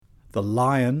The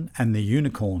Lion and the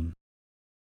Unicorn.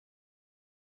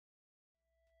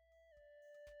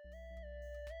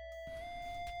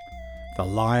 The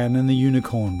Lion and the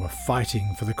Unicorn were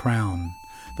fighting for the crown.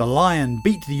 The Lion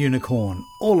beat the Unicorn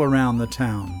all around the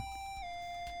town.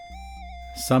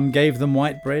 Some gave them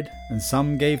white bread and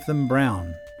some gave them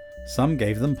brown. Some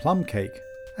gave them plum cake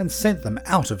and sent them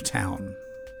out of town.